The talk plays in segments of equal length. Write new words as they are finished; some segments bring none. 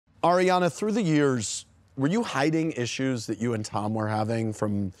Ariana, through the years, were you hiding issues that you and Tom were having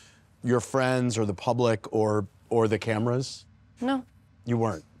from your friends or the public or the cameras? No. You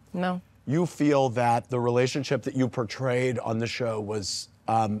weren't? No. You feel that the relationship that you portrayed on the show was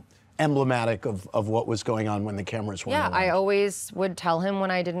emblematic of what was going on when the cameras weren't around? I always would tell him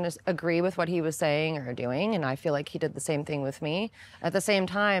when I didn't agree with what he was saying or doing, and I feel like he did the same thing with me. At the same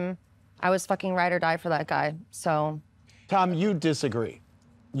time, I was fucking ride or die for that guy, so. Tom, you disagree.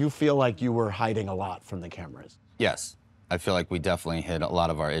 You feel like you were hiding a lot from the cameras. Yes, I feel like we definitely hid a lot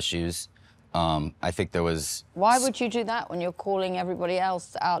of our issues. I think there was... Why would you do that when you're calling everybody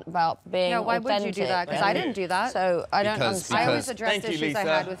else out about being why authentic? would you do that? Because I didn't do that. So I don't understand. I always addressed issues I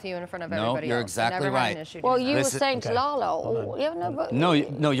had with you in front of everybody you're else. exactly I never right. had an issue Well, doing you that. were saying to Lala, oh, yeah, no, but... No,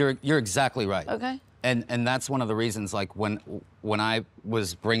 you're exactly right. Okay. And that's one of the reasons, like, when I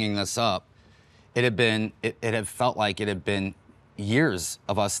was bringing this up, it had felt like it had been years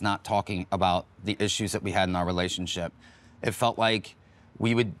of us not talking about the issues that we had in our relationship. It felt like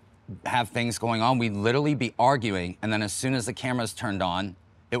we would have things going on, we'd literally be arguing, and then as soon as the cameras turned on,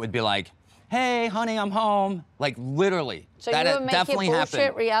 it would be like, hey, honey, I'm home. Like, literally. So that you were definitely making a bullshit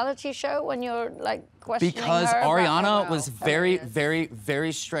happened. reality show when you're, like, questioning Because her about Ariana her was very, very,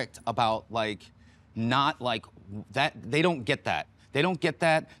 very strict about, like, not, like, that, they don't get that. They don't get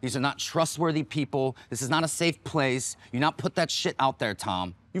that. These are not trustworthy people. This is not a safe place. You not put that shit out there,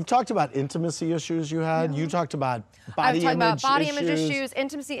 Tom. You've talked about intimacy issues you had. You talked about I've talked about body image issues,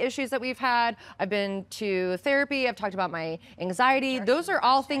 intimacy issues that we've had. I've been to therapy. I've talked about my anxiety. Those are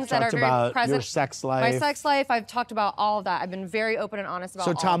all things that are very present. Your sex life. My sex life. I've talked about all of that. I've been very open and honest about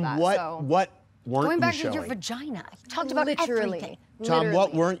all of that. So Tom, what weren't Going back you showing? to your vagina. You talked about everything. Tom,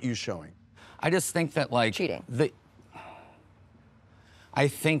 what weren't you showing? I just think that, like, cheating. I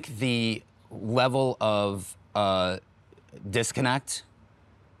think the level of disconnect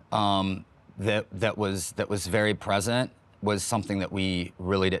that was very present was something that we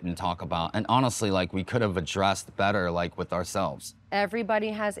really didn't talk about. And honestly, like, we could have addressed better, like, with ourselves. Everybody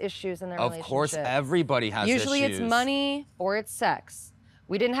has issues in their relationship. Of course, everybody has issues. Usually it's money or it's sex.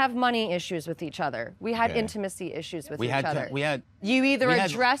 We didn't have money issues with each other. We had intimacy issues with each other. You either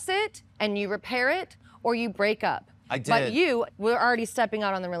address it and you repair it, or you break up. I did. But you were already stepping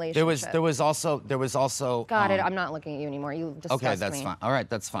out on the relationship. There was also. Got it. I'm not looking at you anymore. You disgust me. Okay, that's fine. All right,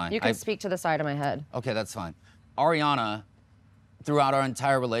 that's fine. You can speak to the side of my head. Okay, that's fine. Ariana, throughout our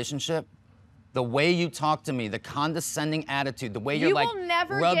entire relationship, the way you talk to me, the condescending attitude, the way you're like,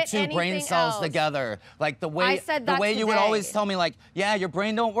 rub two brain cells together, like the way you would always tell me, like, yeah, your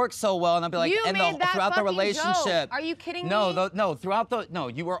brain don't work so well, and I'd be like, throughout the relationship. Joke. Are you kidding me? No,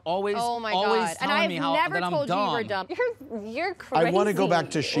 you were always telling me that I'm dumb. And I've never told you you were dumb. You're crazy. I want to go back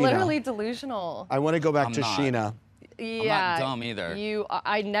to Sheena. Literally delusional. I want to go back to Sheena. Yeah, I'm not dumb either.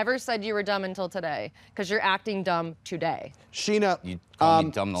 I never said you were dumb until today, because you're acting dumb today. Sheena, you called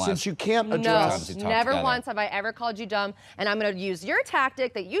me dumb the last since you can't address... No, never once have I ever called you dumb, and I'm gonna use your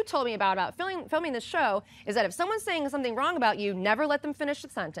tactic that you told me about filming this show, is that if someone's saying something wrong about you, never let them finish the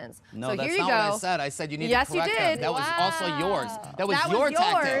sentence. No, so that's here you not go. what I said. I said you need yes, to correct you did. them. That was also yours. That was that your was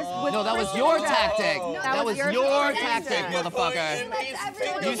tactic. yours No, that was your tactic. That was your tactic,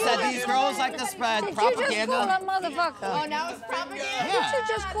 motherfucker. You said these girls like to spread propaganda. Did you just call her motherfucker? Oh, now it's propaganda? Did you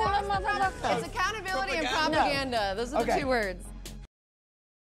just call her motherfucker? It's accountability and propaganda. Those are the two words.